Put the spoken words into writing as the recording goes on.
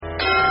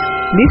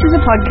This is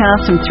a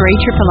podcast from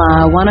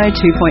 3RRR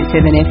 102.7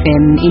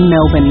 FM in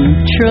Melbourne,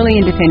 truly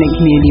independent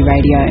community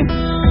radio.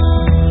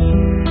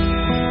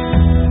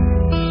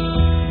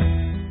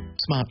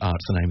 Smart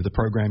Art's the name of the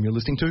program you're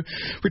listening to.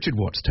 Richard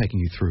Watts taking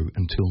you through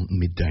until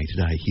midday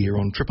today here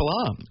on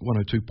 3RRR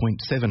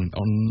 102.7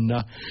 on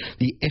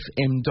the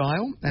FM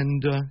dial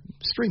and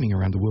streaming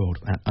around the world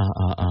at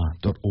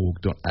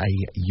rrr.org.au.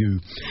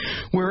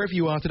 Wherever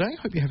you are today,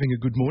 hope you're having a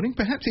good morning.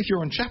 Perhaps if you're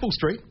on Chapel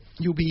Street,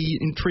 you'll be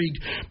intrigued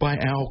by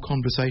our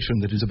conversation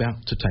that is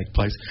about to take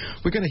place.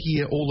 We're going to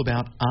hear all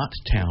about Art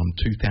Town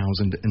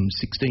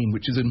 2016,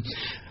 which is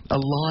a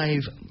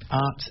live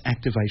arts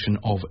activation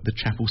of the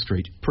Chapel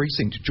Street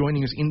precinct.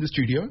 Joining us in the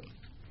studio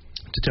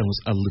to tell us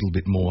a little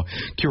bit more,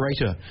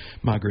 curator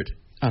Margaret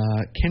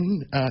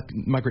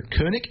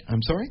Koenig,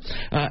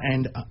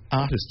 and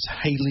artists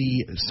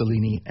Hayley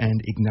Cellini and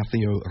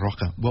Ignacio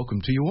Roca. Welcome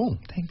to you all.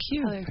 Thank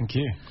you. Hello. Thank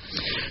you.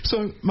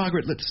 So,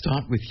 Margaret, let's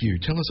start with you.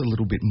 Tell us a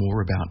little bit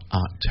more about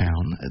Art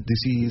Town.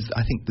 This is,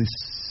 I think, the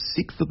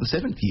 6th or the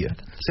 7th year.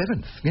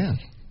 7th, yeah.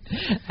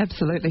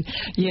 Absolutely.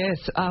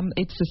 Yes,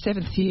 it's the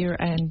 7th year,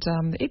 and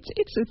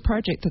it's a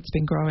project that's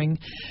been growing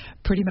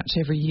pretty much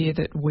every year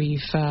that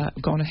we've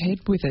gone ahead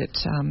with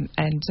it,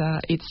 and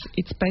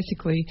it's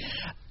basically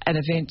an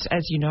event,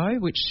 as you know,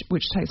 which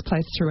takes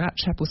place throughout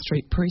Chapel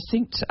Street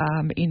Precinct,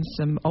 in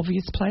some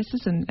obvious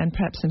places and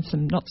perhaps in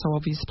some not so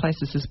obvious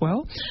places as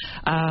well,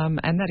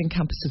 and that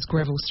encompasses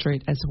Greville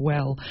Street as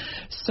well.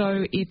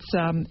 So it's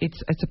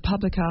a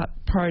public art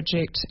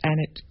project, and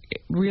it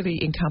really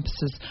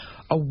encompasses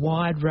a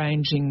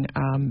wide-ranging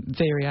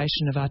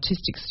variation of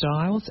artistic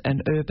styles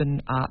and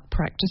urban art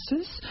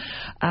practices,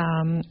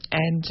 and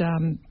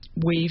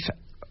we've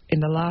in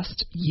the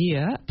last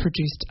year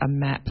produced a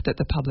map that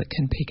the public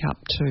can pick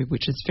up to,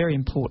 which is very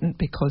important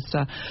because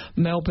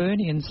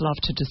Melburnians love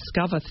to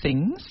discover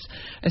things,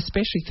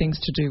 especially things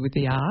to do with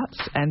the arts,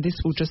 and this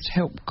will just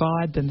help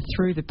guide them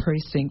through the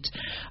precinct.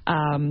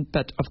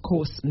 But of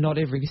course, not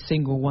every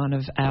single one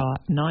of our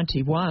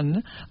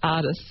 91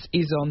 artists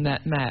is on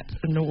that map,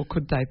 nor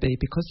could they be,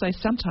 because they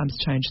sometimes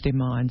change their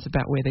minds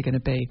about where they're going to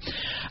be.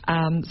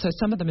 So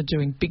some of them are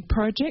doing big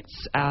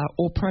projects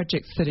or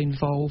projects that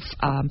involve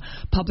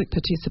public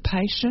participation,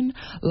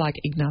 like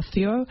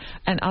Ignacio,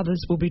 and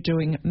others will be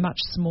doing much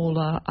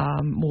smaller,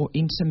 more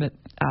intimate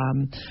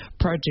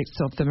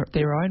projects of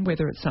their own,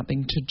 whether it's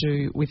something to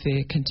do with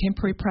their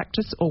contemporary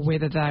practice or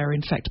whether they are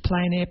in fact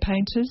plein air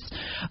painters,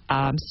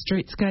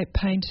 streetscape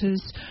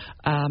painters,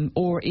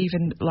 or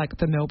even like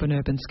the Melbourne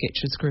Urban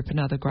Sketches Group,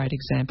 another great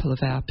example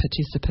of our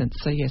participants.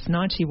 So yes,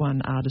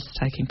 91 artists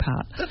taking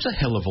part. That's a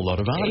hell of a lot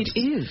of artists. It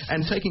is.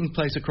 And taking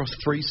place across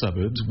 3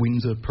 suburbs,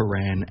 Windsor,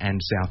 Paran and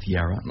South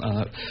Yarra,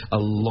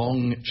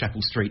 along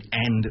Chapel Street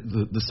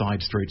and the side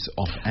streets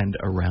off and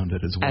around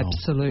it as well.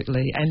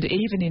 Absolutely. And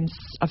even in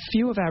a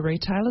few of our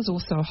retailers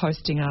also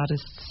hosting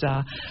artists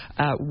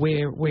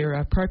where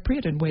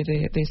appropriate and where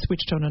they're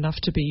switched on enough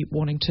to be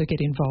wanting to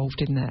get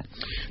involved in that.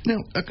 Now,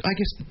 I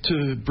guess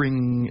to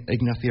bring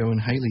Ignacio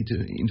and Hayley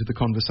into the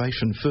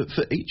conversation, for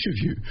each of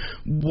you,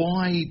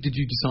 why did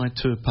you decide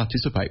to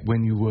participate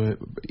when you were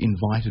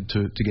invited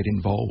to get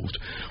involved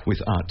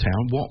with Art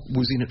Town? What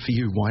was in it for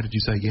you? Why did you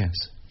say yes?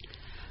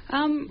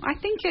 I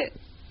think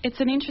it's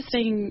an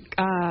interesting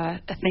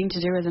thing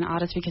to do as an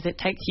artist because it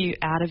takes you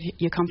out of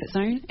your comfort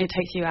zone. It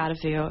takes you out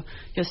of your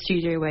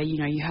studio where,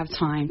 you have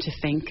time to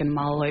think and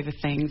mull over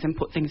things and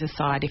put things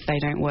aside if they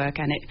don't work,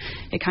 and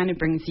it kind of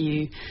brings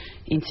you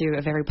into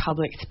a very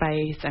public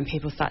space and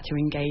people start to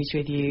engage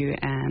with you.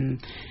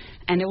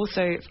 And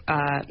also,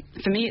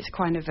 for me, it's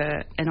kind of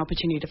an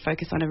opportunity to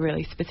focus on a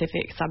really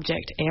specific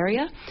subject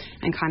area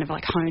and kind of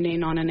like hone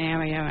in on an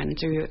area and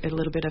do a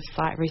little bit of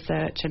site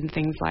research and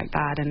things like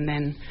that, and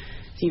then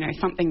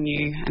something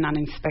new and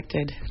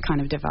unexpected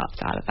kind of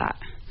develops out of that.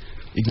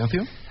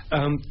 Ignacio?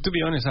 To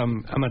be honest,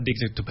 I'm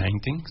addicted to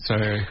painting, so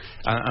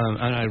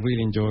and I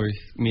really enjoy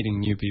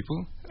meeting new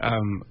people.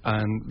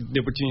 And the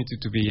opportunity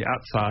to be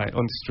outside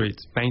on the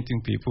streets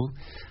painting people,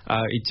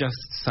 it just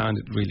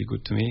sounded really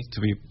good to me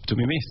to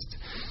be missed.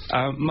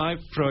 My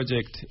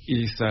project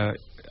is I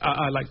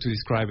like to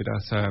describe it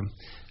as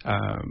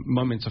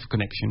moments of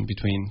connection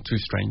between 2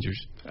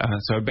 strangers.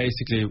 So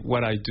basically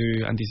what I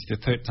do, and this is the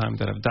 3rd time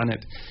that I've done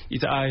it,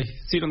 is I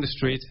sit on the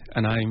street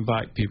and I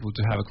invite people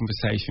to have a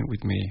conversation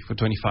with me for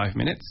 25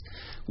 minutes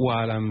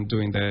while I'm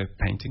doing the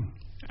painting.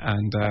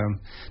 And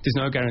there's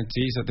no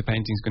guarantees that the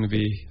painting is going to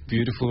be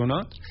beautiful or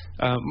not.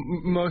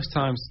 Most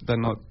times they're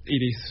not.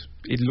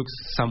 It looks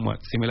somewhat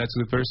similar to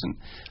the person,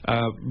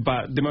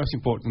 but the most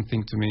important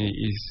thing to me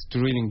is to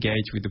really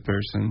engage with the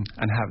person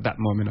and have that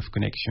moment of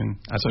connection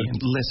at the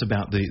end. Less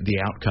about the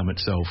outcome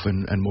itself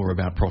and more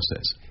about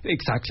process.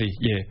 Exactly,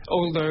 yeah.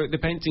 Although the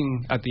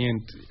painting at the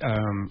end,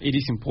 it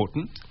is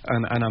important,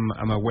 and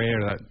I'm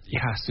aware that it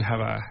has to have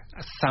a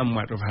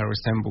somewhat of a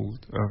resemblance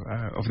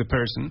of the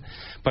person,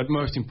 but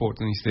most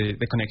important is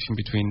the connection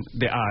between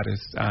the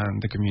artist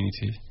and the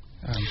community.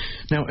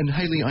 Now, and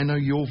Hayley, I know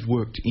you've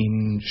worked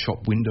in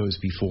shop windows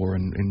before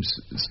and in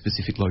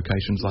specific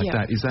locations like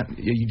that. Are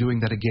you doing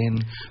that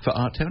again for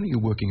Art Town, or are you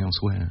working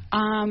elsewhere?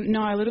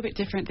 No, a little bit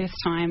different this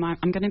time.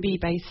 I'm going to be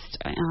based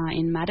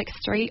in Maddox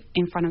Street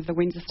in front of the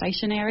Windsor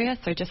Station area,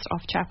 so just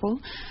off Chapel.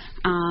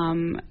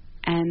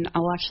 And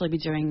I'll actually be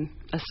doing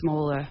a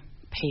smaller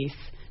piece.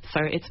 So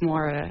it's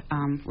more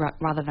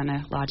rather than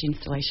a large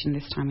installation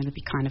this time, it'll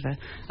be kind of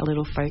a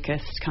little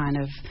focused kind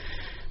of,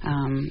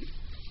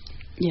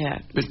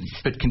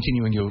 But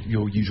continuing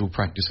your usual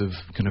practice of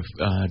kind of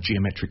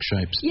geometric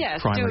shapes,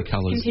 primary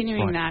colours.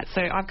 Continuing that.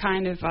 So I've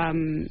kind of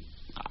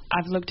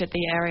I've looked at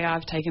the area,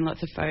 I've taken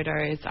lots of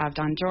photos, I've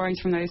done drawings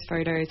from those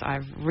photos,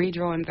 I've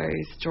redrawn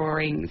those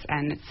drawings,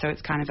 and so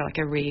it's kind of like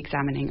a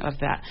re-examining of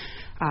that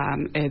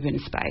urban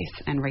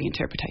space and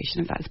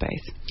reinterpretation of that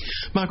space.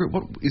 Margaret,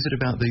 what is it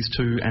about these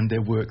two and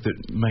their work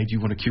that made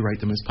you want to curate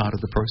them as part of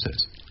the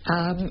process?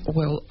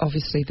 Well,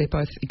 obviously they're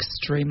both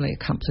extremely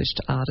accomplished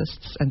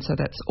artists, and so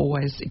that's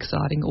always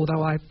exciting,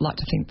 although I like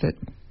to think that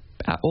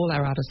all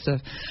our artists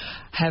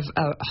have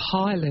a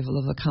high level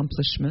of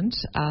accomplishment,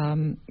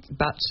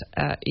 but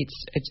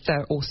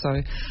they're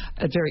also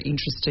a very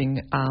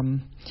interesting,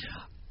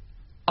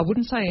 I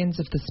wouldn't say ends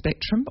of the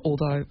spectrum,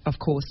 although, of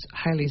course,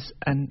 Hayley's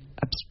an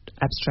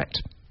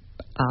abstract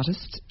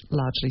artist,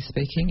 largely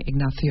speaking.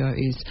 Ignacio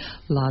is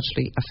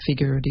largely a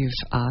figurative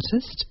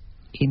artist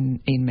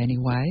in many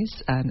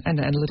ways, and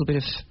a little bit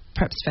of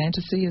perhaps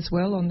fantasy as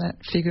well on that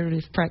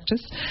figurative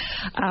practice.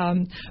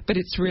 But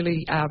it's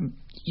really...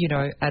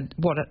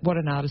 what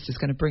an artist is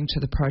going to bring to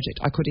the project.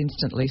 I could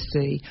instantly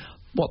see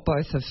what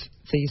both of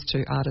these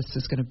two artists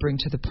is going to bring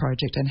to the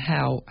project, and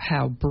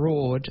how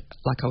broad,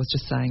 like I was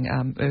just saying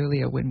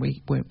earlier when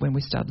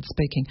we started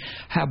speaking,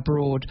 how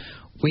broad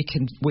we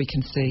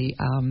can see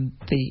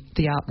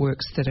the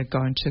artworks that are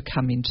going to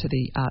come into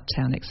the Art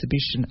Town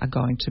exhibition are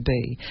going to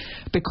be,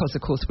 because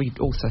of course we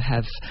also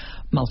have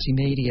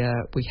multimedia,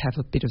 we have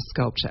a bit of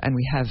sculpture, and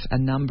we have a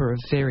number of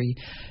very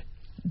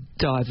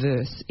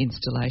diverse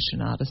installation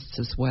artists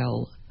as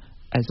well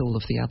as all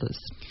of the others.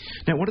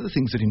 Now, one of the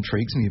things that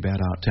intrigues me about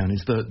Art Town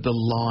is the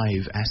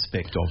live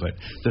aspect of it,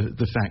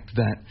 the fact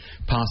that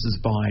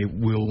passers-by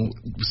will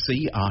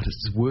see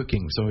artists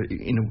working. So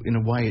in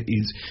a way it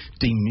is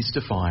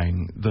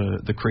demystifying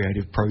the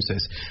creative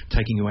process,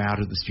 taking you out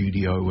of the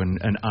studio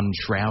and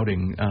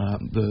unshrouding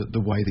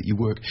the way that you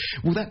work.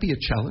 Will that be a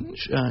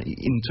challenge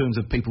in terms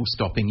of people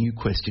stopping you,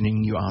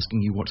 questioning you,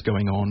 asking you what's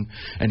going on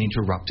and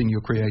interrupting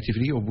your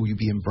creativity, or will you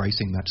be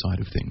embracing that side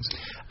of things?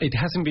 It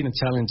hasn't been a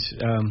challenge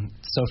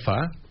so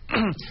far.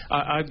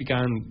 I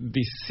began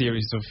this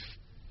series of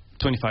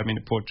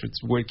 25-minute portraits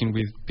working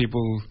with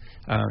people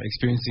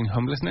experiencing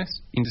homelessness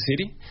in the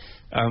city,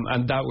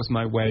 and that was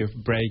my way of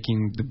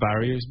breaking the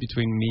barriers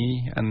between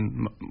me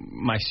and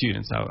my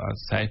students, I would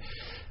say.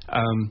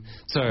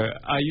 So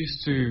I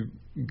used to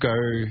go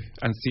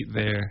and sit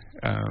there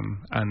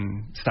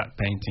and start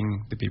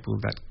painting the people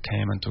that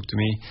came and talked to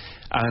me,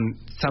 and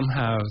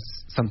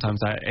sometimes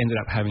I ended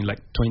up having like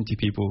 20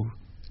 people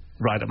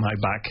right at my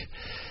back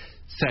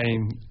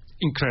saying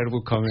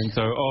incredible comments,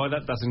 or oh,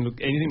 that doesn't look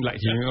anything like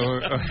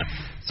you.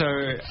 So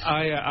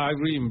I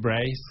really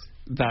embrace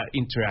that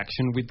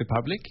interaction with the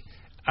public,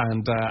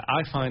 and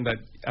I find that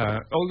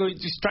although it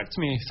distracts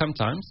me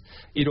sometimes,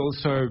 it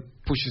also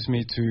pushes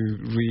me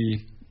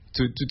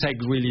to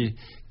take really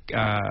a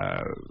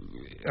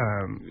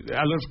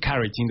lot of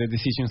courage in the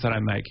decisions that I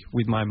make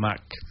with my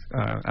mark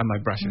and my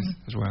brushes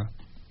as well.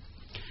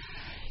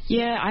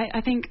 Yeah,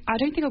 I don't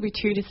think I'll be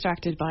too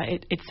distracted by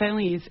it. It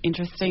certainly is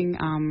interesting,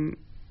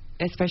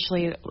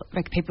 especially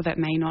like people that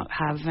may not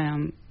have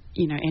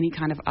any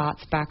kind of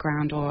arts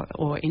background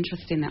or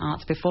interest in the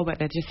arts before, but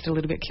they're just a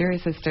little bit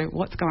curious as to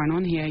what's going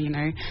on here,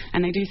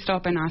 and they do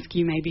stop and ask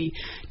you maybe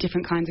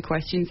different kinds of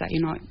questions that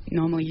you're not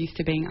normally used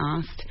to being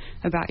asked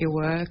about your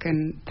work,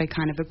 and they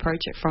kind of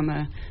approach it from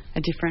a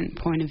different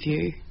point of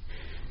view.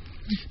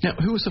 Now,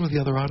 who are some of the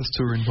other artists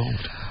who are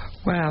involved?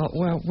 Well,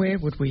 where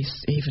would we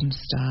even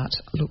start?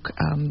 Look,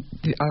 I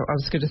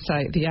was going to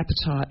say the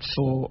appetite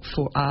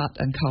for art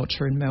and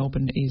culture in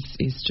Melbourne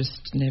is just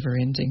never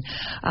ending.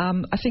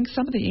 I think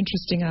some of the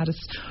interesting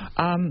artists,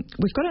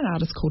 we've got an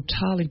artist called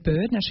Tali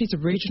Bird. Now, she's a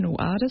regional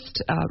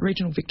artist,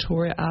 regional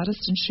Victoria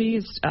artist, and she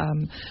is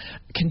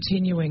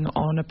continuing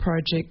on a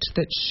project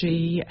that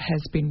she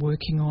has been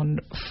working on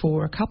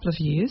for a couple of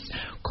years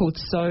called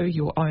Sow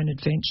Your Own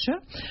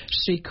Adventure.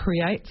 She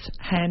creates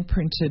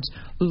hand-printed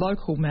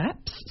local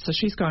maps. So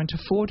she's going to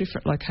 4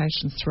 different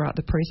locations throughout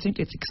the precinct.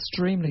 It's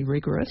extremely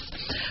rigorous.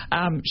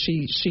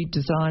 She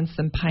designs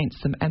them, paints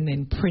them, and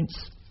then prints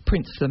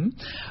them,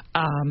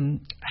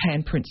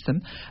 hand prints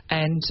them,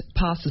 and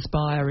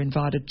passers-by are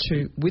invited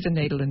to, with a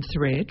needle and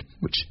thread,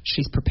 which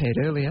she's prepared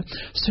earlier,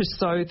 to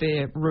sow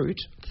their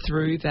route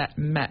through that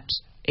mapped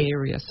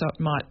area. So it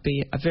might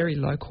be a very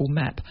local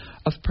map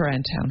of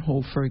Prahran Town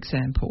Hall, for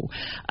example.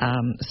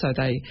 So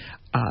they,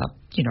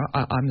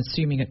 I'm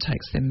assuming it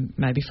takes them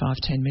maybe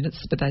 5-10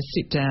 minutes, but they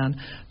sit down,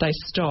 they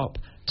stop,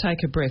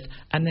 take a breath,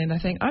 and then they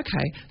think,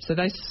 okay, so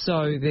they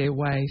sew their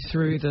way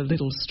through the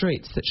little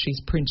streets that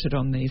she's printed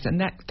on these, and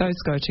those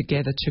go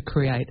together to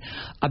create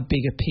a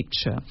bigger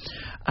picture.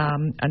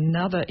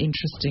 Another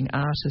interesting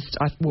artist,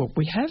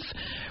 we have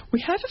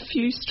a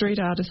few street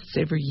artists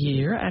every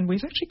year, and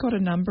we've actually got a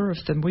number of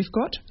them. We've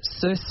got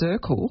Sir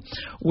Circle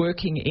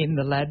working in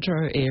the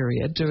Ladro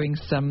area, doing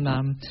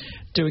some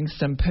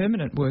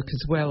permanent work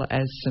as well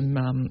as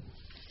some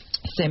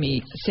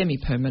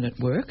semi-permanent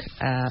work,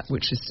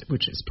 which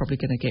is probably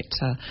going to get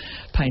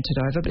painted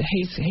over. But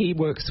he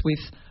works with,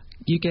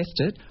 you guessed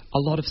it, a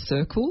lot of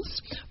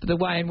circles, but the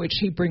way in which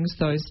he brings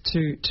those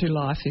to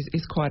life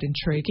is quite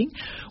intriguing.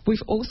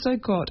 We've also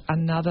got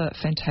another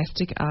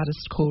fantastic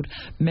artist called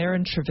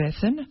Meryn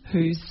Trevethan,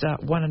 who's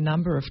won a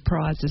number of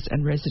prizes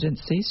and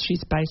residencies.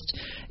 She's based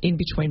in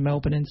between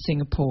Melbourne and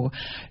Singapore.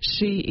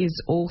 She is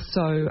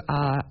also,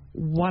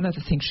 one of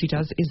the things she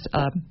does is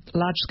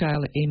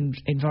large-scale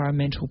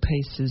environmental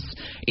pieces,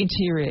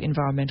 interior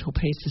environmental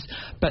pieces,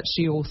 but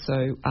she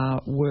also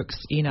works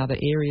in other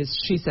areas.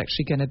 She's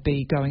actually going to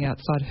be going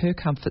outside her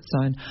comfort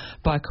zone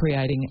by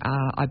creating,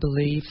 I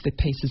believe, the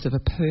pieces of a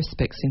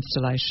Perspex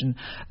installation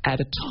at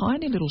a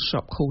tiny little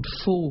shop called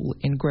Fool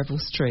in Greville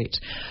Street.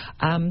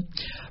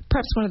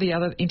 Perhaps one of the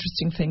other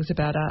interesting things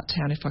about Art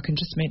Town, if I can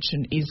just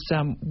mention, is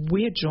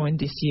we're joined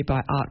this year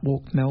by Art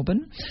Walk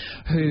Melbourne,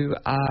 who,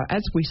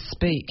 as we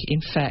speak,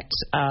 in fact,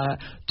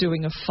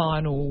 doing a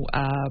final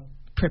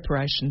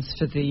preparations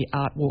for the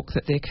art walk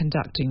that they're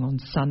conducting on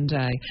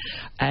Sunday,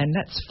 and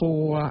that's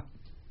for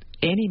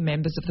any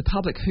members of the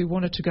public who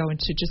wanted to go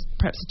into just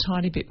perhaps a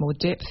tiny bit more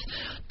depth.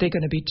 They're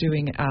going to be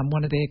doing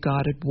one of their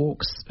guided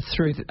walks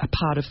through a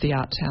part of the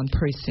Art Town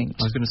precinct.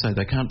 I was going to say,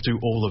 they can't do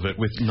all of it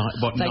with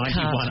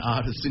 91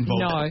 artists involved.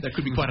 No. That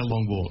could be quite a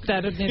long walk.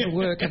 That would never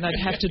work, and they'd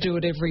have to do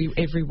it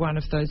every one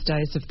of those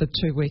days of the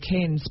 2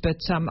 weekends. But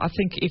I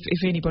think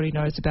if anybody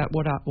knows about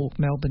what Art Walk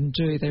Melbourne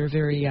do, they're a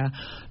very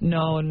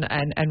known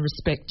and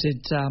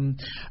respected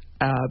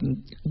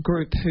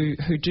group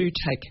who do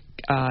take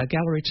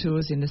gallery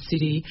tours in the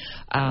city.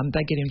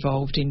 They get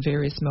involved in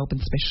various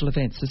Melbourne special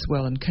events as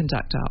well and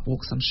conduct art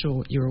walks, I'm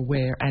sure you're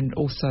aware, and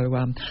also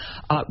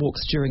art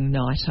walks during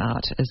night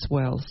art as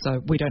well.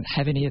 So we don't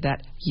have any of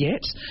that yet.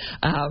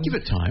 Give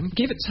it time.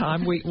 Give it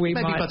time. We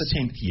Maybe might, by the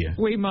 10th year.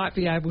 We might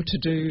be able to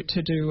do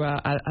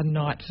a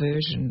night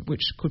version,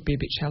 which could be a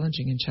bit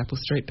challenging in Chapel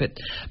Street, but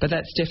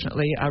that's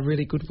definitely a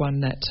really good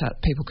one that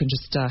people can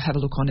just have a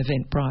look on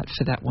Eventbrite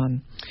for that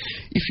one.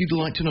 If you'd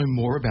like to know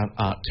more about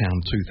Art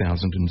Town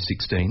 2016,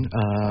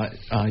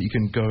 you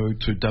can go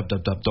to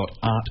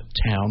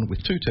www.arttown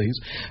with 2 T's,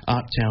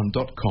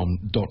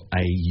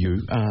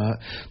 arttown.com.au.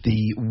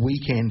 The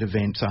weekend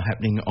events are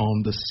happening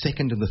on the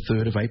 2nd and the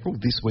 3rd of April,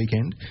 this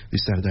weekend,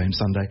 this Saturday and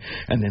Sunday,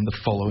 and then the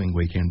following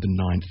weekend, the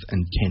 9th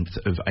and 10th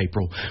of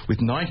April,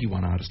 with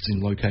 91 artists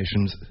in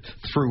locations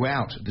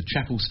throughout the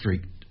Chapel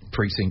Street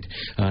precinct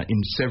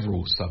in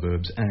several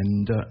suburbs,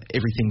 and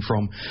everything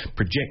from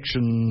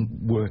projection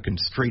work and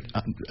street.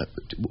 I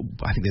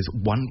think there's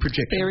one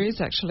projection. There is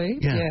actually.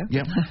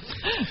 Yeah.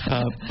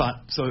 But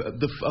so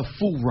a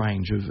full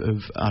range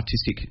of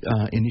artistic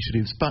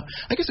initiatives. But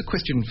I guess a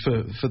question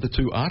for the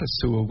two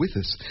artists who are with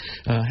us,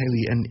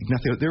 Hayley and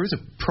Ignacio. There is a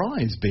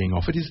prize being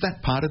offered. Is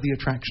that part of the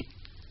attraction?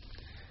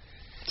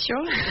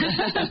 Sure.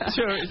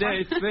 Sure,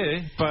 yeah, it's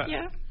there, but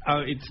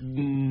it's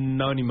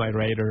not in my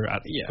radar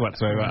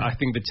whatsoever. I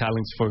think the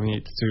challenge for me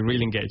is to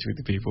really engage with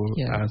the people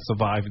and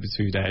survive the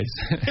 2 days.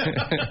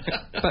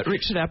 But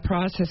Richard, our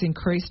prize has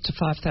increased to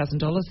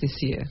 $5,000 this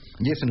year.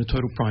 Yes, and a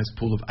total prize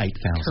pool of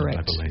 8,000,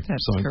 I believe.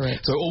 That's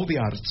correct. So all the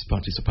artists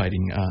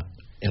participating are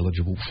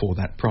eligible for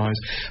that prize.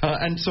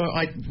 And so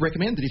I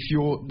recommend that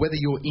whether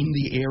you're in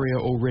the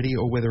area already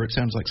or whether it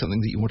sounds like something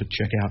that you want to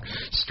check out,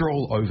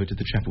 stroll over to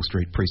the Chapel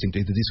Street precinct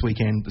either this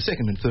weekend, the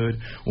 2nd and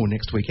 3rd, or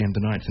next weekend,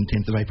 the 9th and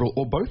 10th of April,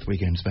 or both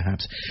weekends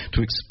perhaps,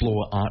 to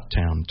explore Art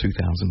Town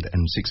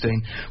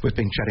 2016. We've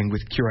been chatting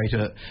with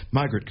curator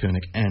Margaret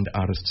Koenig and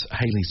artists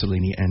Hayley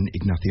Cellini and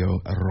Ignacio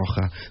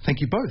Rocha.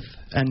 Thank you both,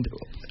 and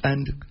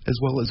as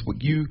well as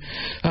you,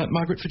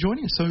 Margaret, for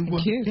joining us. So,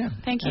 Thank you. Yeah.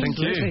 Thank you.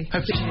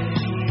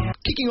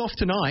 Kicking off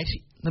tonight,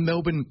 the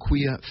Melbourne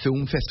Queer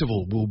Film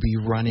Festival will be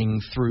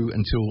running through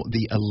until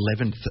the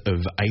 11th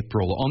of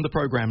April. On the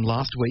program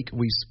last week,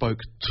 we spoke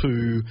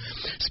to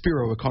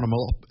Spiro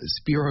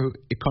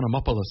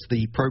Economopoulos,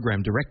 the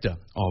program director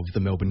of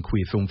the Melbourne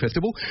Queer Film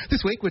Festival.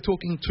 This week, we're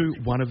talking to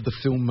one of the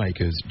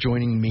filmmakers.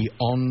 Joining me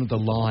on the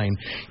line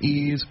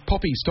is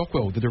Poppy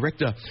Stockwell, the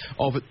director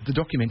of the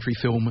documentary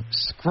film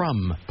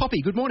Scrum.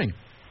 Poppy, good morning.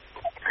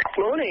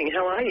 Morning,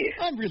 how are you?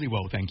 I'm really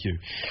well, thank you.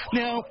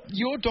 Now,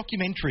 your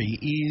documentary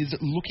is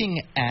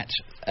looking at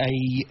a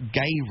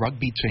gay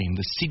rugby team,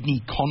 the Sydney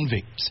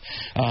Convicts,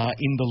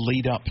 in the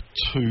lead-up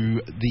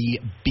to the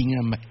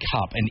Bingham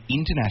Cup, an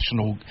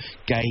international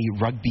gay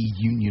rugby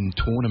union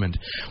tournament.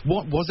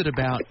 What was it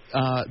about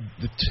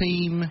the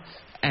team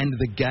and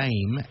the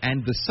game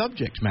and the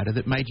subject matter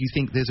that made you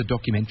think there's a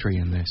documentary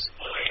in this?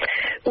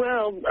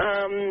 Well,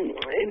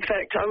 in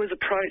fact, I was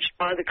approached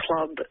by the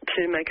club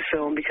to make a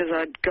film because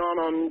I'd gone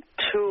on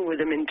tour with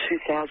them in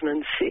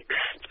 2006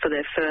 for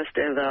their first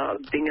ever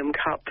Bingham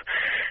Cup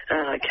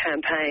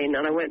campaign,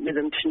 and I went with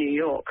them to New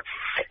York.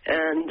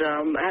 And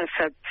I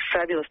had a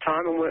fabulous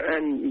time,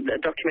 and a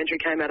documentary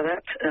came out of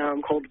that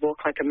called Walk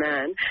Like a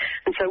Man.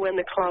 And so when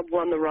the club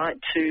won the right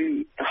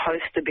to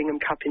host the Bingham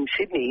Cup in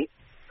Sydney,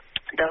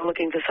 they were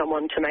looking for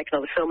someone to make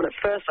another film, and at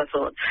first I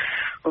thought,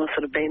 well, I've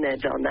sort of been there,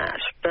 done that.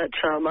 But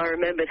I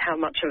remembered how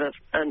much of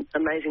an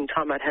amazing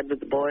time I'd had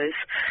with the boys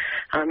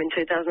in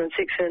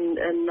 2006,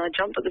 and I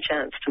jumped at the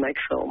chance to make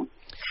film.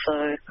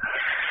 So,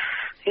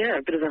 yeah,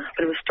 a bit of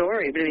a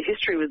story, a bit of a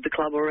history with the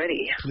club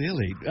already.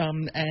 Clearly.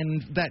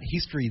 And that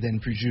history then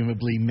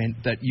presumably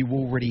meant that you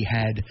already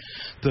had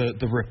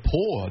the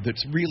rapport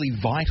that's really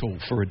vital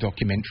for a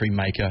documentary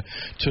maker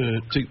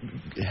to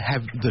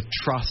have the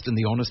trust and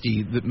the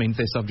honesty that means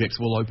their subjects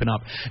will open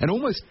up and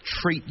almost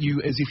treat you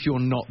as if you're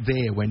not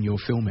there when you're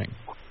filming.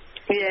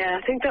 Yeah,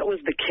 I think that was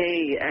the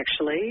key,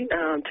 actually,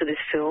 to this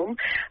film.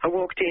 I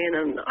walked in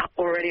and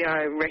already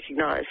I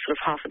recognised sort of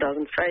half a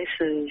dozen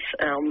faces,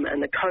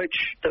 and the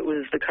coach that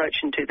was the coach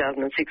in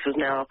 2006 was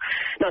now...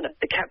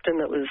 the captain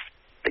that was...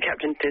 The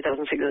captain in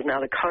 2006 is now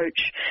the coach,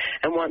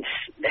 and once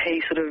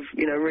he sort of,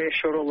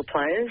 reassured all the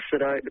players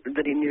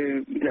that he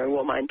knew,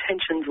 what my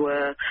intentions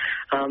were,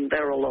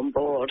 they were all on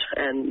board,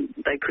 and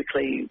they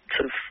quickly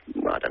sort of,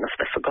 I don't know if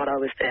they forgot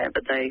I was there,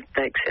 but they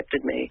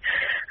accepted me.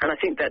 And I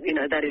think that,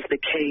 that is the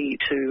key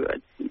to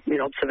an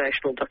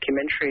observational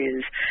documentary,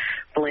 is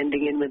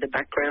blending in with the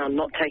background,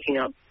 not taking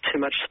up too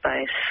much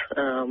space,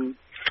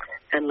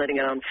 and letting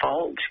it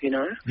unfold,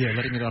 Yeah,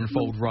 letting it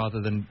unfold rather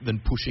than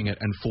pushing it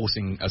and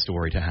forcing a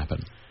story to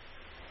happen.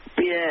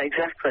 Yeah,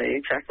 exactly.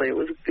 It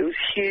was a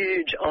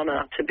huge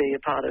honour to be a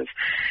part of,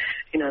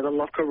 the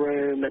locker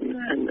room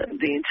and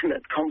the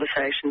intimate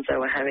conversations they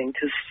were having,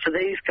 because for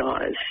these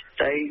guys,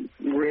 they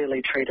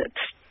really treat it,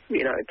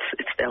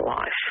 it's their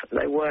life.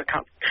 They work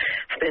up,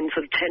 spend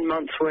sort of 10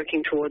 months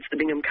working towards the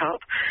Bingham Cup,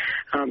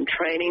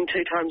 training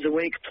 2 times a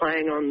week,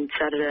 playing on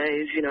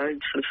Saturdays, sort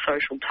of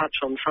social touch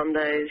on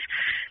Sundays,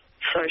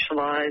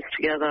 socialise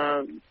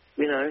together,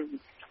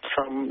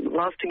 some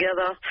love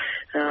together.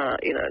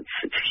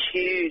 It's a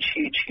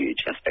huge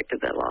aspect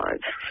of their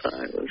lives. So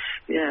it was,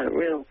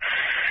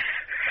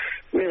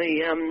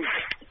 really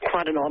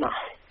quite an honour.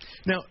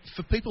 Now,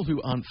 for people who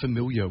aren't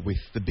familiar with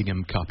the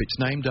Bingham Cup, it's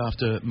named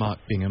after Mark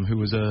Bingham, who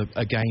was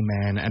a gay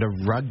man and a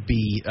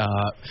rugby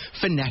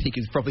fanatic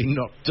is probably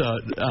not...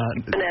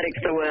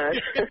 Fanatic's the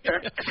word.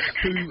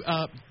 who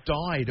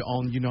died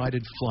on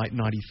United Flight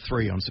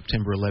 93 on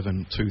September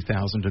 11,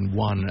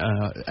 2001.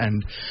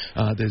 And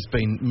there's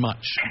been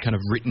much kind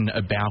of written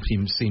about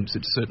him since.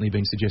 It's certainly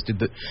been suggested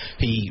that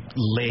he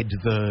led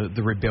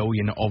the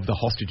rebellion of the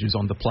hostages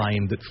on the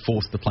plane that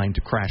forced the plane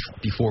to crash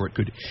before it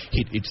could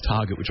hit its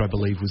target, which I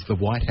believe was the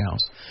White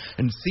House.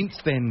 And since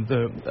then,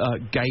 the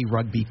gay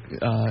rugby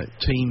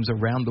teams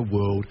around the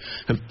world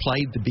have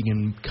played the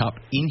Bingham Cup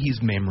in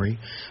his memory.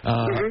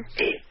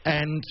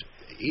 And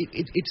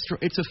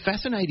it's a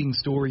fascinating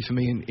story for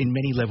me in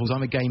many levels.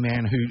 I'm a gay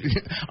man who...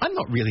 I'm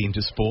not really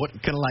into sport.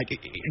 Kind of like,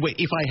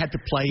 if I had to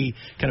play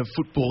kind of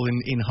football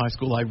in high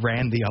school, I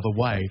ran the other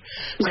way.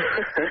 So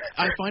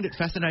I find it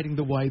fascinating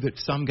the way that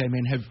some gay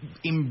men have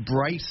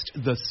embraced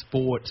the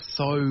sport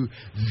so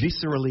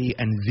viscerally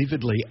and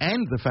vividly,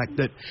 and the fact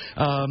that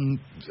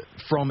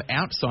from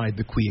outside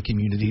the queer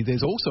community,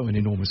 there's also an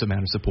enormous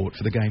amount of support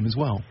for the game as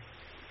well.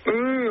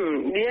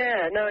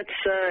 Yeah, no, it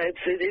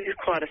is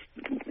quite a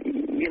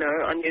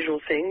unusual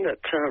thing that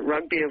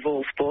rugby of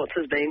all sports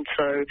has been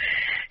so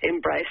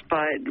embraced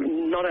by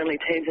not only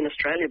teams in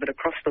Australia but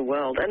across the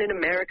world, and in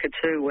America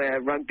too,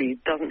 where rugby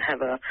doesn't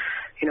have a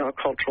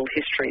cultural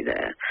history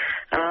there.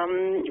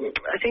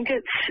 I think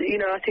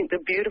the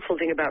beautiful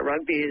thing about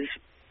rugby is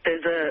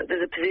there's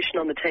a position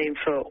on the team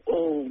for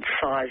all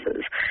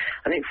sizes.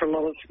 I think for a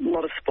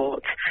lot of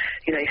sports,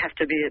 you have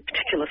to be a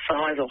particular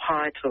size or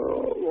height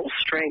or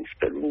strength.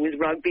 But with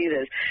rugby,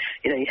 there's,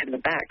 you have the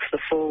backs, the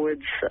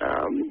forwards.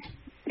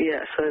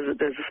 So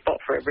there's a spot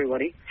for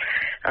everybody.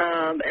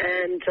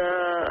 And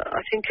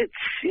I think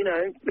it's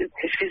a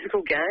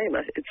physical game.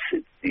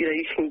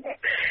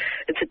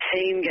 It's a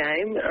team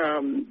game.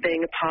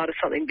 Being a part of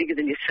something bigger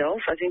than yourself,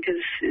 I think,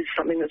 is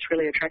something that's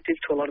really attractive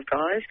to a lot of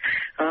guys.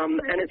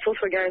 And it's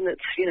also a game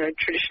that's,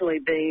 traditionally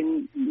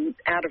been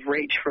out of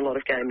reach for a lot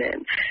of gay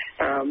men.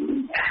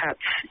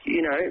 Perhaps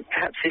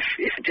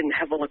if it didn't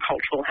have all the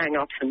cultural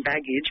hang-ups and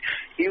baggage,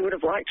 you would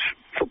have liked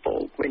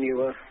football when you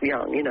were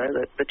young.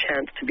 The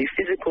chance to be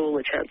physical,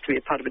 the chance to be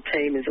a part of a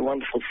team is a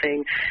wonderful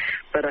thing.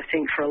 But I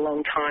think for a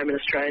long time in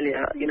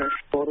Australia,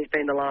 sport has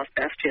been the last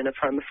bastion of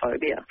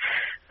homophobia.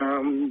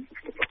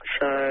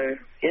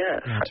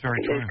 That's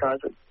very true. These guys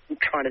are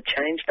trying to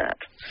change that.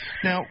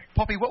 Now,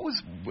 Poppy, what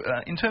was,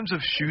 in terms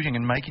of shooting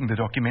and making the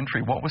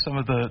documentary, what were some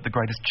of the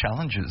greatest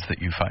challenges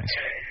that you faced?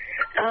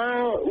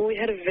 We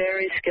had a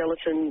very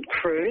skeleton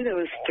crew. There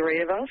was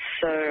 3 of us.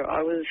 So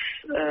I was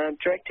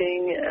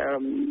directing,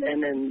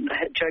 and then I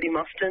had Jodie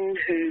Muston,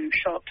 who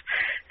shot,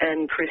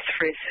 and Chris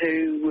Frith,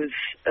 who was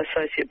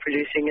associate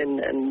producing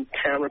and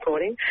sound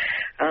recording.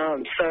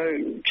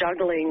 So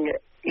juggling,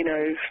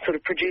 sort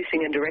of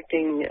producing and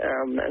directing,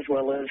 as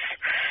well as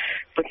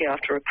looking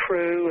after a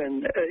crew,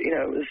 and,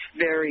 it was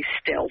very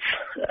stealth.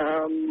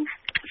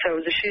 So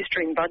it was a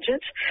shoestring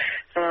budget,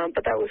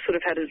 but that was sort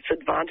of had its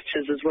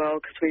advantages as well,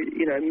 because we,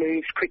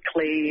 moved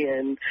quickly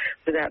and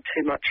without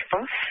too much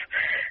fuss.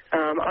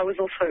 I was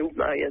also,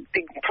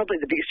 probably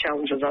the biggest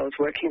challenge was I was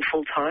working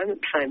full-time at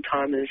the same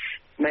time as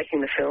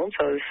making the film,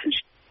 so I was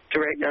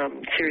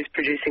series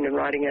producing and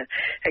writing a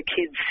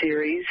kids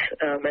series,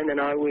 and then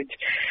I would,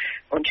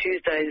 on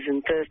Tuesdays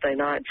and Thursday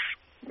nights,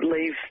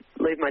 leave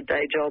my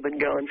day job and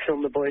go and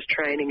film the boys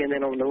training, and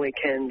then on the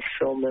weekends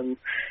film them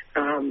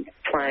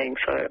playing.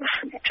 So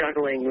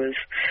juggling was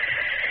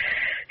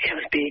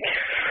big.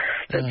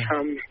 But,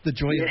 the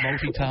joy of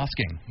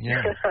multitasking.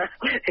 Yeah.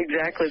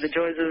 Exactly, the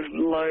joys of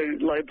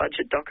low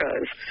budget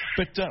docos.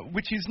 But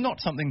which is not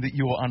something that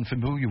you're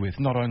unfamiliar with.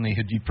 Not only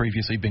had you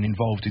previously been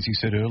involved, as you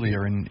said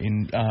earlier,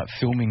 in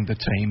filming the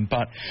team,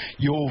 but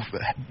you've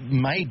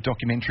made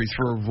documentaries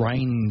for a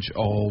range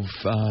of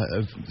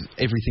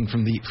everything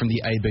from the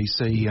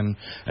ABC and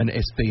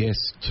SBS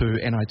to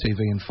NITV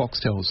and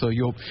Foxtel. So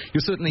you're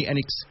certainly an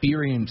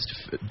experienced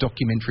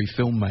documentary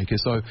filmmaker.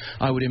 So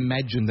I would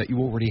imagine that you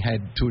already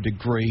had, to a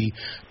degree,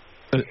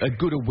 a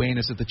good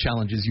awareness of the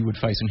challenges you would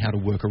face and how to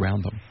work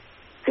around them.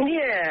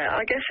 Yeah,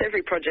 I guess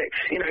every project's,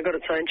 got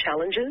its own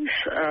challenges.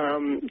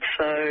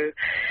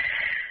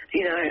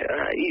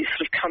 You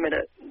sort of come at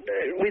it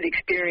with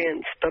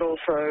experience, but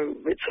also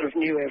it's sort of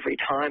new every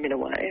time in a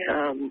way.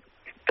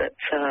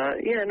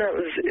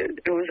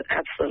 It was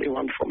absolutely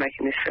wonderful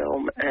making this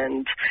film.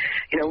 And,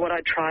 what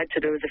I tried to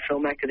do as a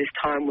filmmaker this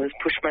time was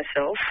push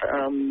myself,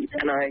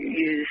 and I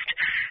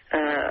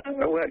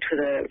worked with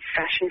a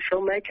fashion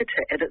filmmaker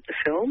to edit the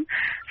film.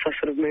 So I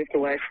sort of moved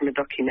away from a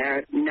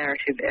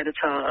docu-narrative editor,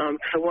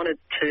 because I wanted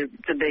to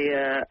be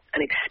an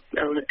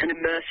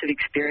immersive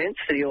experience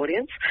for the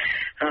audience.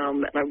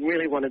 And I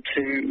really wanted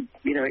to,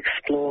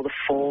 explore the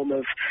form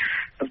of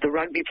the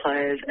rugby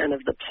players and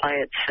of the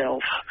play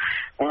itself.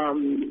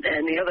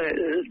 And the other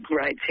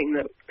great thing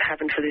that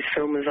happened for this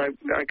film was I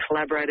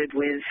collaborated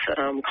with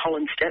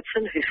Colin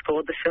Stetson, who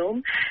scored the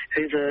film,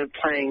 who's a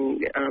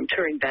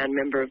touring band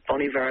member of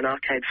Bon Iver and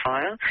Arcade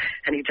Fire,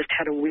 and he just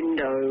had a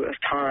window of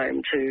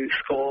time to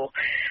score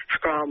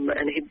Scrum,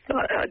 and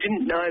I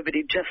didn't know, but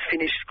he'd just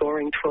finished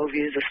scoring 12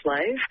 Years a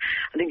Slave.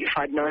 I think if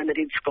I'd known that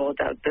he'd scored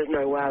that, there's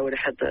no way I would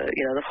have had the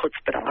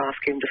chutzpah to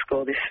ask him to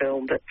score this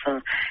film, but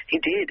he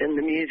did, and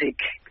the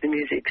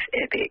music's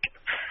epic.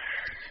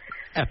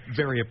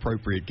 Very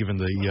appropriate given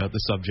the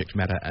subject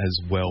matter as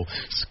well.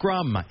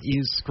 Scrum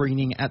is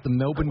screening at the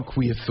Melbourne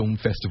Queer Film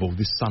Festival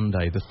this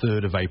Sunday, the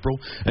 3rd of April,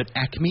 at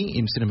Acme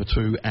in Cinema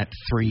 2 at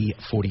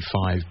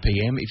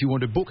 3:45pm. If you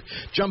want to book,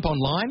 jump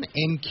online,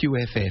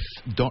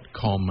 nqff.com.au,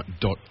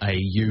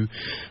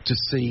 to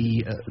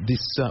see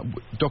this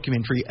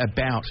documentary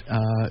about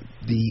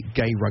the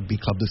gay rugby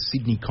club, the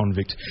Sydney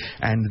Convict,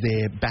 and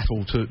their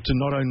battle to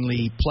not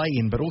only play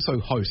in but also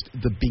host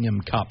the Bingham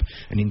Cup,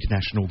 an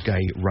international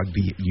gay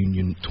rugby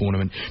union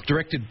tournament,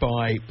 directed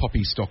by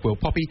Poppy Stockwell.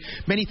 Poppy,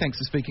 many thanks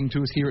for speaking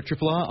to us here at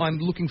Triple R. I'm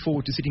looking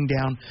forward to sitting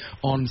down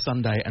on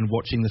Sunday and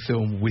watching the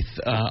film with,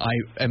 I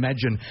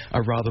imagine,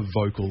 a rather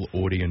vocal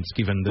audience,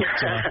 given that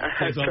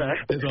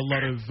there's a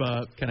lot of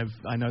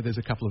I know there's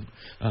a couple of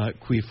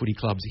queer footy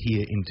clubs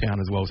here in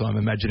town as well, so I'm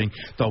imagining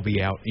they'll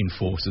be out in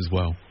force as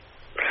well.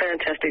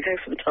 Fantastic.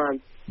 Thanks for the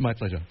time. My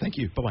pleasure. Thank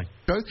you. Bye-bye.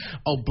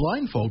 I'll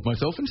blindfold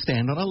myself and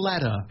stand on a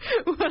ladder.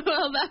 Well,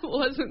 that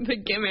wasn't the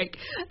gimmick.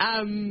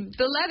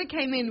 The ladder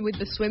came in with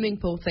the swimming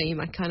pool theme.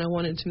 I kind of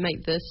wanted to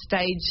make the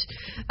stage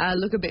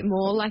look a bit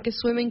more like a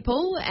swimming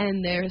pool,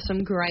 and there are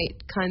some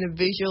great kind of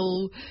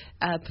visual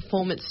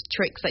performance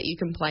tricks that you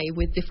can play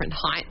with different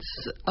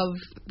heights of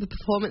the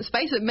performance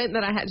space. It meant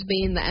that I had to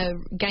be in the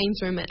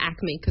games room at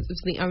Acme because it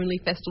was the only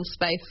festival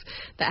space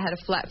that had a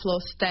flat floor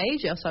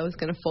stage, else I was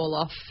going to fall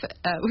off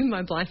with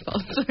my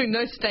blindfold. So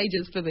no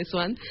stages for this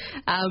one.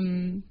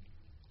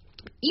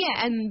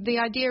 Yeah, and the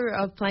idea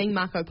of playing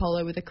Marco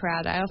Polo with a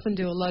crowd, I often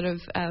do a lot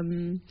of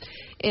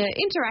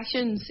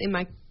interactions in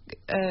my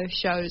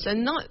shows,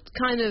 and not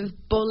kind of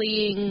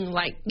bullying,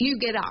 like, you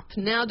get up,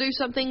 now do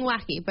something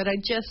wacky, but I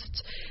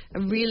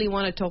really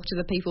want to talk to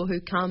the people who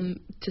come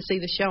to see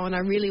the show, and I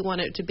really want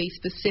it to be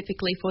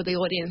specifically for the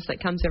audience that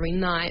comes every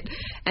night.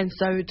 And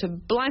so to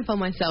blindfold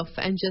myself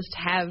and just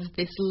have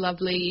this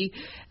lovely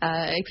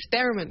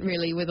experiment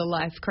really with a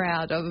live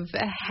crowd of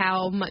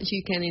how much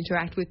you can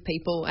interact with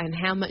people and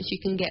how much you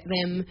can get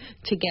them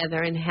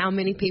together and how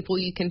many people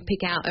you can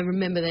pick out and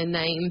remember their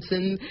names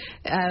and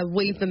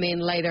weave them in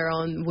later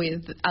on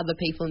with other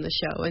people in the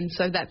show, and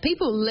so that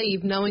people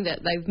leave knowing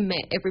that they've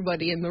met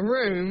everybody in the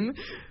room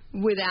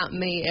without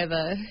me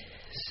ever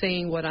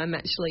seeing what I'm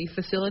actually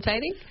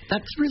facilitating.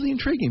 That's really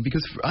intriguing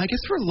because I guess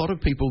for a lot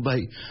of people,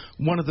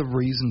 one of the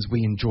reasons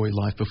we enjoy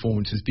live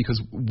performance is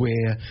because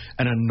we're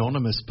an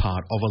anonymous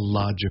part of a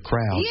larger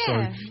crowd.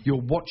 Yeah. So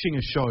you're watching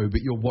a show,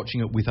 but you're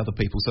watching it with other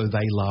people, so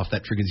they laugh,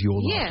 that triggers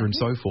your laughter and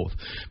so forth.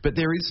 But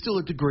there is still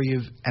a degree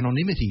of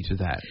anonymity to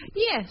that.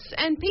 Yes,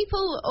 and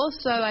people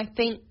also, I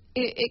think,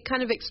 it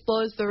kind of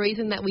explores the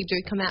reason that we do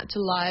come out to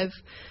live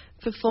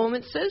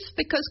performances,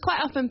 because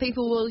quite often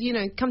people will,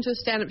 come to a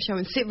stand-up show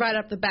and sit right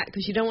up the back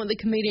because you don't want the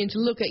comedian to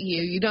look at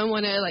you. You don't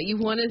want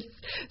to,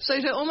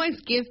 so to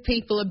almost give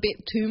people a bit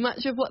too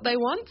much of what they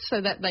want so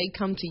that they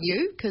come to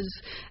you, because,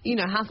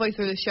 halfway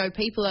through the show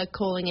people are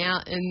calling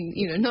out and,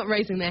 not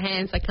raising their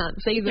hands, I can't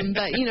see them,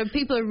 but,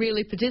 people are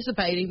really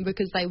participating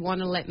because they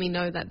want to let me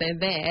know that they're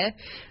there,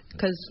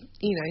 because,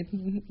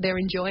 they're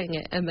enjoying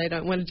it and they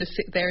don't want to just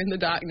sit there in the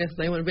darkness.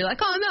 They want to be like,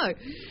 oh, no,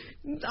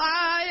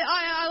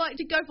 I like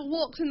to go for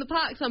walks in the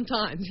park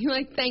sometimes. You're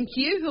like, thank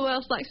you. Who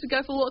else likes to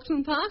go for walks in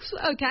the parks?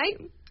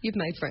 Okay, you've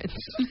made friends.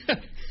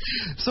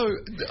 So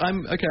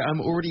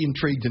I'm already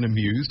intrigued and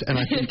amused, and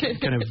I think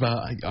I'm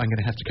going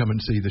to have to come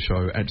and see the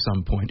show at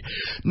some point.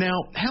 Now,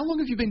 how long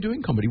have you been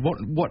doing comedy? What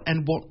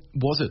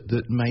was it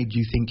that made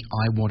you think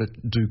I want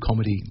to do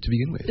comedy to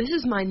begin with? This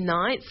is my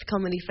 9th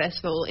comedy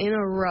festival in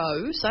a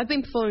row, so I've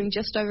been performing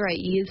just over 8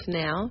 years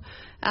now.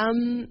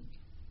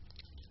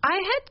 I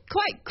had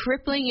quite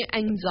crippling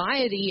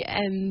anxiety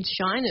and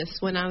shyness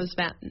when I was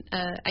about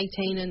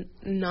 18 and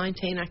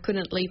 19. I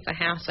couldn't leave the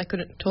house. I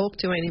couldn't talk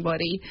to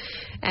anybody.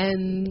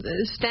 And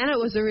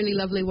stand-up was a really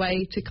lovely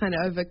way to kind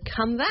of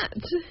overcome that,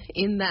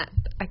 in that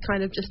I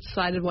kind of just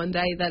decided one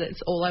day that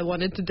it's all I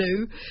wanted to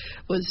do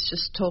was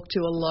just talk to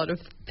a lot of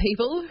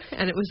people.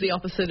 And it was the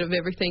opposite of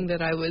everything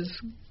that I was,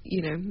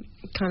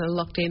 kind of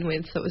locked in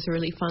with. So it was a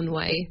really fun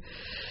way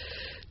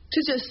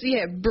to just,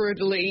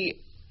 brutally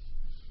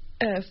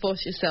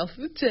force yourself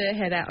to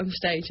head out on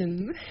stage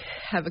and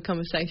have a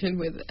conversation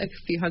with a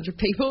few hundred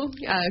people.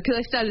 Because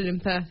I started in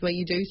Perth, where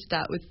you do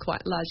start with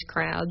quite large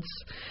crowds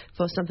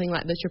for something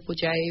like the Triple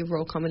J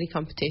Raw Comedy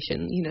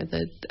Competition.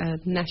 The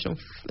national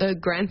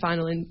grand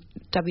final in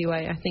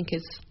WA, I think,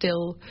 is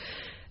still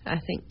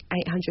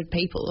 800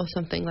 people or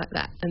something like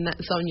that, and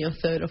that's on your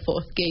 3rd or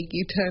 4th gig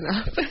you turn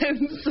up.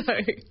 And so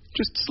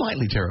just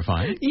slightly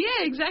terrifying.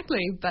 Yeah,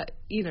 exactly. But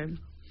it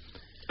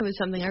was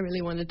something I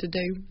really wanted to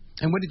do.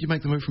 And when did you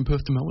make the move from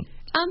Perth to Melbourne?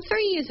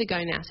 3 years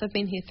ago now, so I've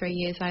been here 3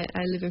 years. I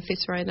live in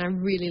Fitzroy and I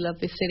really love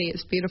this city.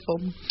 It's beautiful.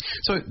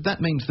 So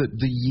that means that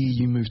the year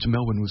you moved to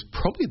Melbourne was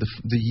probably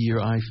the year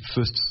I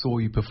first saw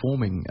you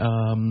performing,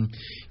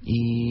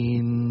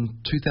 in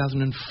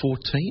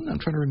 2014. I'm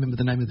trying to remember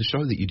the name of the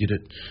show that you did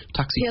at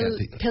Tuxie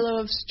Cafe. Pillow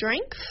of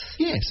Strength?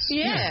 Yes.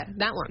 Yeah,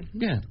 that one.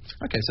 Yeah.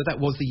 Okay, so that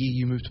was the year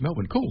you moved to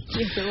Melbourne. Cool.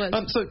 Yes, it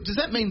was. So does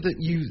that mean that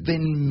you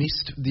then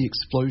missed the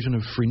explosion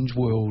of Fringe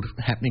World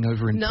happening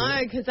over in Perth? No,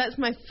 because that's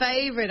my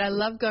favourite. I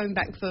love going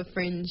back for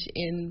Fringe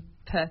in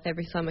Perth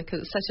every summer because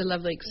it's such a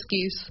lovely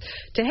excuse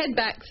to head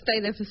back, stay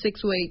there for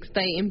 6 weeks.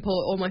 They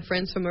import all my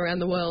friends from around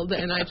the world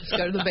and I just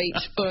go to the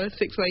beach for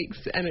 6 weeks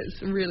and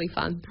it's really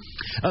fun.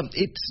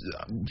 It's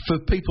for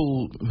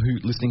people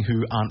listening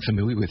who aren't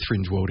familiar with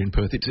Fringe World in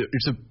Perth,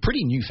 it's a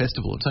pretty new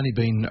festival. It's only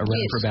been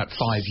around for about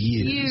 5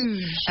 years.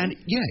 Huge. And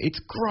yeah, it's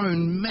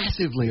grown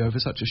massively over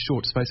such a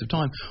short space of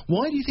time.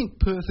 Why do you think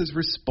Perth has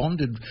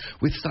responded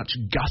with such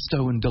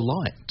gusto and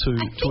delight to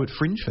a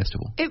Fringe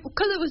Festival?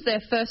 Because it was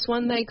their first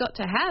one they got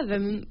to have.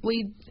 And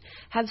we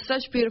have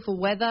such beautiful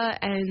weather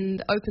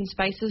and open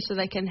spaces so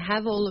they can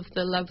have all of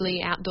the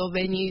lovely outdoor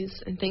venues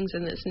and things,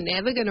 and it's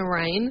never going to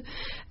rain.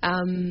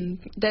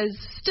 There's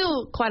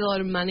still quite a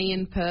lot of money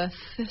in Perth,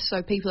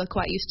 so people are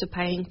quite used to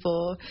paying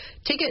for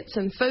tickets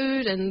and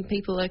food, and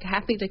people are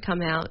happy to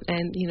come out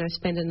and,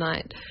 spend a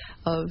night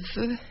of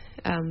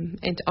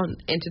on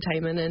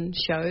entertainment and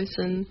shows.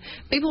 And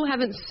people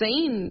haven't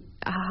seen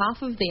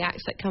half of the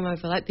acts that come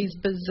over, like these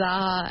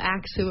bizarre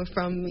acts who are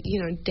from,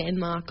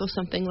 Denmark or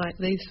something like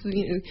this.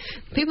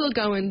 People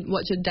go and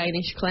watch a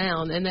Danish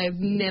clown and they've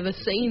never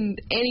seen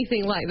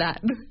anything like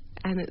that.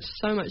 And it's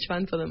so much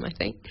fun for them, I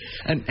think.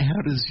 And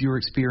how does your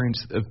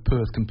experience of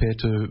Perth compare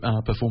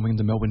to performing in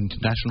the Melbourne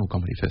International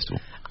Comedy Festival?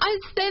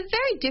 They're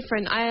very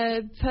different.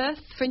 Perth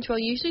Fringe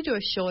World usually do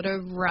a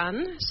shorter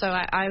run, so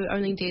I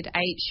only did 8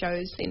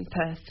 shows in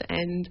Perth,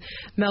 and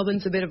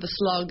Melbourne's a bit of a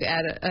slog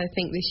at it. I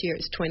think this year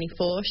it's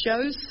 24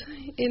 shows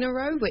in a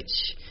row,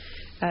 which...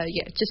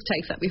 it just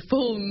takes up your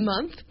full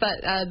month.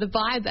 But the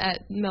vibe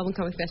at Melbourne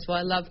Comedy Festival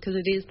I love because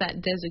it is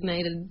that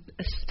designated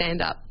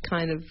stand-up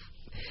kind of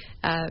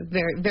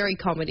very, very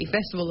comedy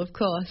festival, of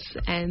course,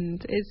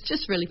 and it's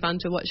just really fun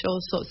to watch all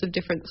sorts of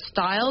different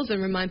styles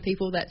and remind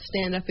people that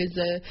stand-up is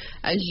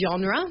a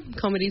genre.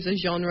 Comedy is a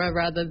genre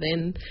rather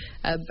than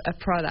a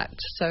product.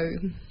 So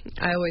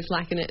I always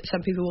liken it.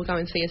 Some people will go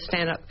and see a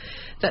stand-up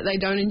that they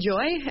don't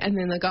enjoy, and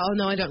then they go, oh,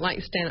 no, I don't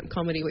like stand-up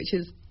comedy, which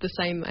is the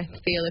same, I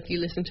feel, if you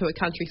listen to a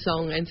country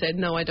song and said,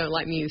 no, I don't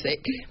like music,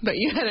 but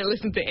you hadn't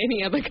listened to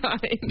any other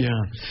kind. Yeah.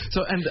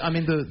 So, and I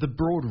mean, the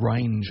broad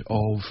range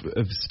of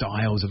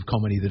styles of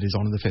comedy that is years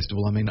on in the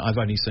festival. I mean, I've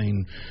only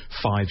seen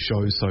 5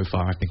 shows so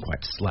far. I've been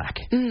quite slack.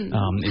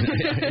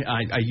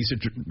 I used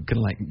to kind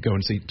of like go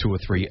and see 2 or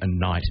 3 a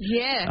night.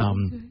 Yeah.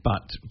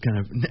 But kind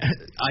of,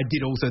 I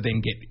did also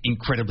then get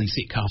incredibly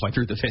sick halfway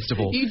through the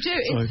festival. You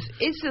do. So,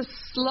 It's a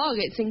slog.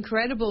 It's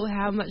incredible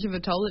how much of a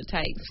toll it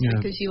takes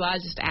because you are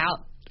just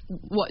out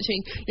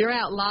watching. You're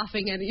out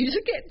laughing and you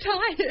just get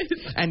tired.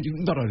 And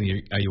not only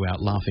are you out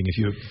laughing, if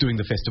you're doing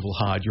the festival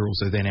hard, you're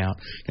also then out,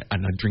 I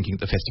don't know, drinking at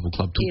the festival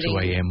club till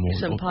 2 a.m.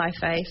 Some pie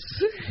face.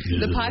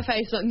 The pie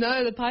face.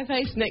 No, the pie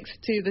face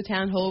next to the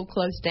town hall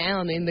closed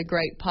down in the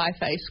great pie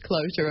face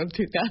closure of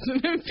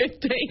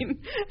 2015.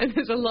 And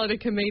there's a lot of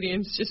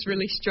comedians just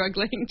really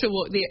struggling to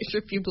walk the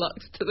extra few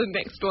blocks to the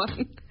next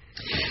one.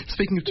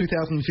 Speaking of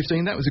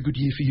 2015, that was a good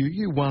year for you.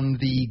 You won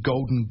the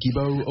Golden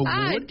Gibbo Award.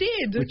 I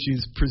did. Which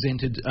is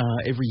presented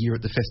every year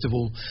at the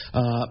festival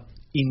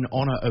in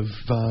honour of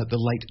the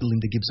late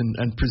Linda Gibson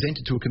and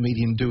presented to a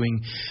comedian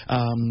doing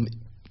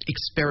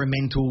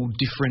experimental,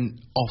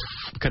 different,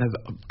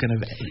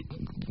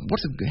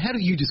 how do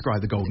you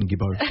describe the Golden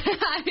Gibbo?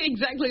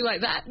 Exactly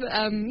like that.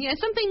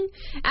 Something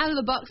out of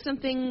the box,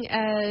 something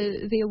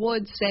the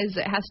award says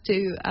it has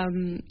to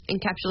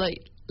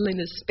encapsulate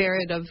Linda's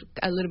spirit of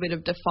a little bit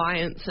of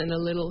defiance and a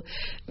little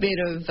bit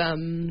of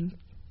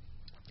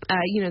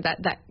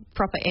that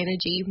proper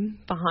energy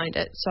behind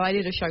it. So I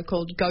did a show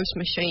called Ghost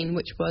Machine,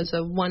 which was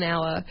a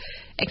 1-hour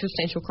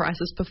existential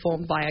crisis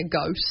performed by a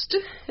ghost.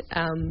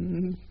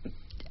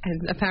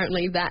 And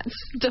apparently that's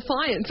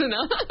defiance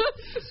enough.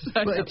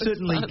 Well, it's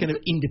certainly kind of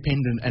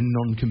independent and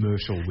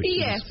non-commercial.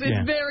 It's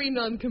very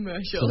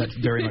non-commercial. So that's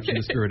very much in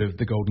the spirit of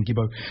the Golden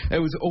Gibbo. It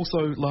was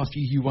also last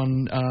year you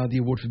won the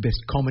award for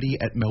Best Comedy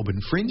at Melbourne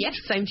Fringe. Yes,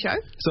 same show.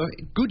 So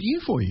good year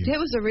for you. It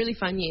was a really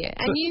fun year.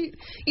 And you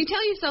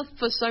tell yourself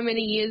for so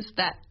many years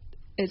that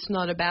it's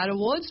not about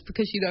awards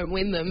because you don't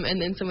win them,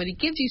 and then somebody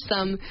gives you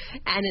some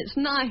and it's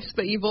nice,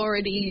 but you've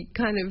already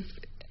kind of,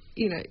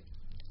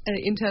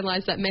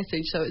 internalise that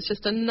message, so it's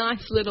just a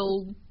nice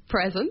little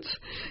present.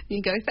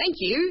 You go, thank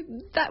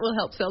you, that will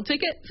help sell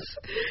tickets.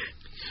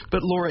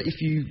 But Laura, if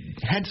you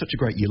had such a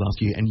great year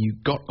last year and you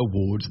got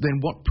awards, then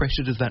what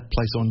pressure does that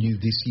place on you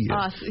this year?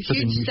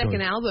 Huge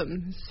second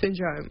album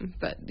syndrome,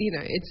 but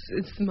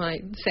it's my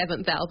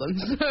 7th album,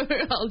 so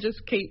I'll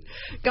just keep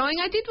going.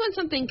 I did want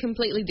something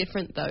completely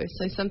different though,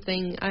 so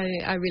something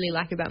I really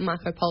like about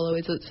Marco Polo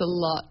is it's a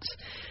lot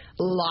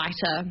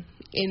lighter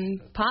in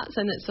parts,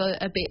 and it's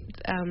a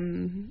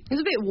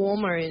bit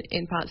warmer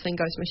in parts than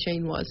Ghost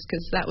Machine was,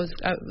 because that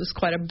was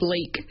quite a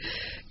bleak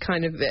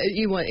kind of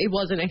it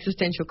was an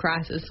existential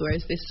crisis,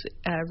 whereas this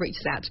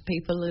reaches out to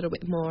people a little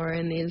bit more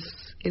and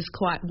is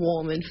quite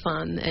warm and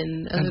fun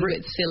and a little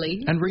bit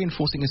silly and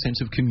reinforcing a sense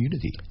of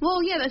community.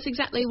 Well, yeah, that's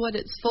exactly what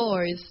it's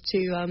for, is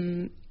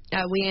to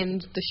we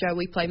end the show,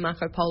 we play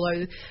Marco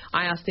Polo.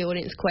 I ask the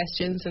audience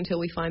questions until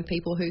we find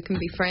people who can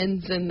be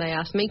friends, and they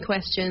ask me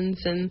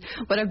questions. And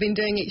what I've been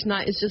doing each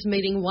night is just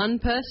meeting one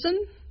person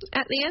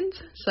at the end.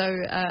 So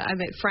I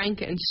met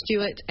Frank and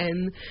Stuart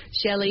and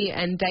Shelley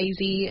and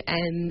Daisy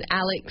and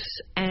Alex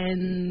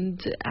and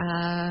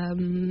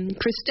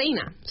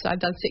Christina. So I've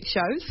done 6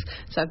 shows,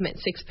 so I've met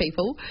 6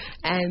 people.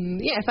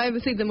 And if I ever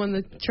see them on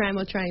the tram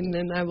or train,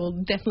 then I will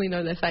definitely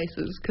know their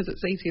faces because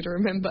it's easier to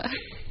remember.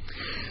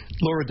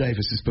 Laura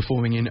Davis is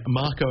performing in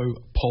Marco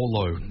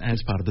Polo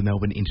as part of the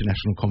Melbourne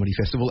International Comedy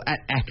Festival at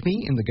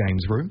Acme in the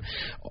Games Room,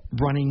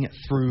 running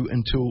through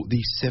until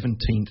the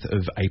 17th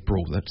of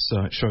April.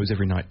 That's shows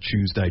every night,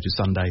 Tuesday to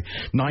Sunday,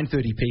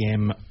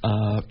 9:30pm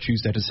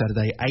Tuesday to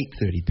Saturday,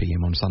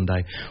 8:30pm on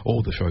Sunday.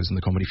 All the shows in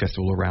the Comedy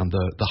Festival around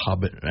the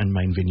hub and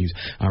main venues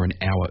are an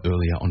hour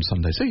earlier on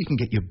Sunday, so you can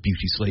get your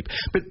beauty sleep.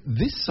 But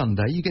this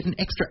Sunday, you get an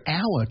extra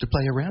hour to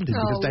play around in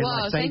because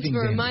daylight saving. Thanks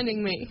for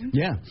reminding me.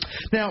 Yeah.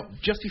 Now,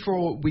 just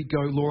before we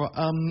go, Laura,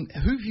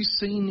 who have you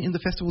seen in the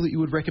festival that you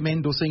would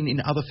recommend, or seen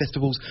in other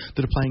festivals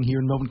that are playing here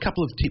in Melbourne? A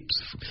couple of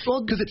tips,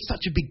 because it's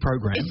such a big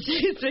program.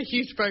 It's a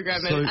huge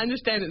program, and I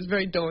understand it's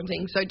very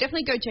daunting. So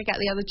definitely go check out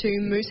the other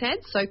 2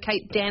 Mooseheads. So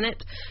Kate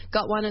Dannett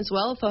got one as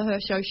well for her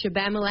show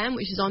Shabamalam,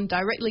 which is on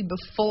directly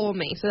before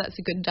me. So that's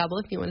a good double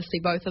if you want to see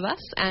both of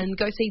us. And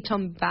go see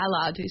Tom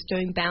Ballard, who's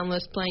doing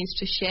Boundless Planes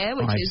to Share,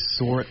 which I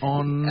saw it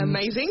on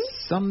amazing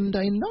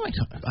Sunday night.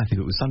 I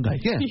think it was Sunday.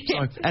 Yeah.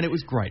 So, and it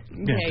was great.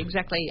 Yeah,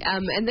 exactly.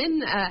 And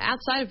then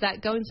outside of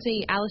that, go and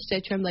see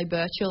Alistair Tremblay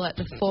Birchall at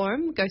the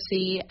Forum. Go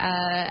see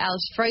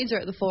Alice Fraser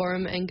at the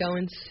Forum, and go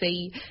and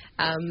see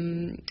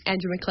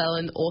Andrew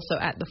McClellan also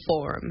at the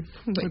Forum,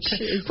 which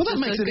is that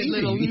makes a it good easy.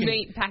 little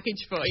neat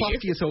package for you.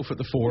 Pluck yourself at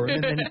the Forum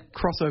and then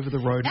cross over the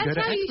road and go to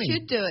That's how Acme. you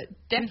should do it.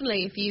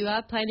 Definitely, if you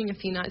are planning a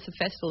few nights of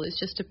festival, is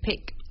just to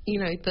pick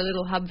the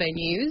little hub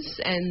venues,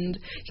 and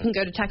you can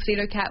go to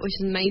Tuxedo Cat, which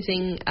is an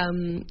amazing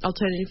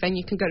alternative venue.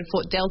 You can go to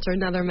Fort Delta,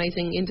 another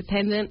amazing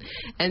independent,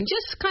 and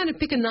just kind of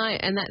pick a night,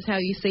 and that's how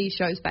you see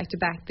shows back to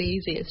back the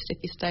easiest if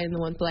you stay in the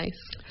one place.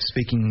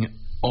 Speaking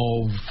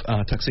of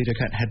Tuxedo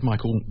Cat had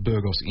Michael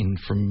Burgos in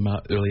from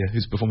earlier,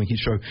 who's performing his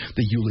show,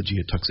 The Eulogy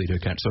at Tuxedo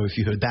Cat. So if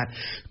you heard that,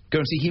 go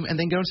and see him, and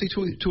then go and see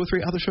two or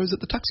three other shows at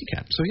the Tuxie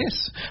Cat. So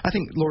yes, I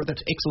think, Laura,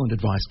 that's excellent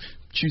advice.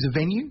 Choose a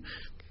venue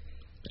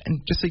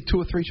and just see 2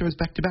 or 3 shows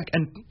back to back,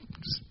 and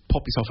just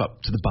pop yourself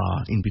up to the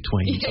bar in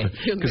between.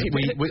 Because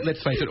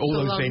let's face it, all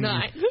those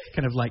venues,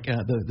 kind of like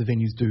the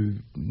venues do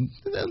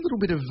a little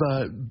bit of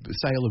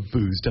sale of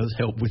booze does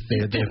help with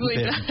their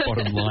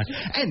bottom line,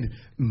 and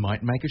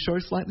might make a show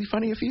slightly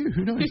funnier for you.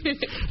 Who knows?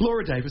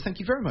 Laura Davis, thank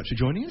you very much for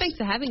joining us. Thanks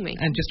for having me.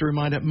 And just a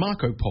reminder,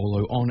 Marco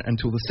Polo on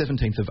until the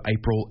 17th of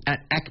April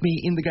at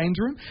ACME in the Games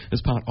Room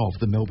as part of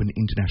the Melbourne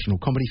International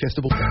Comedy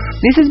Festival.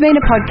 This has been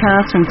a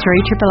podcast from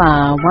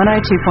 3RRR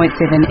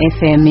 102.7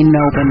 FM in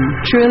Melbourne.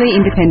 Truly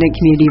independent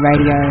community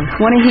radio.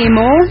 Want to hear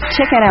more?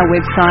 Check out our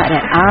website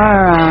at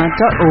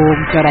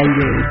rrr.org.au.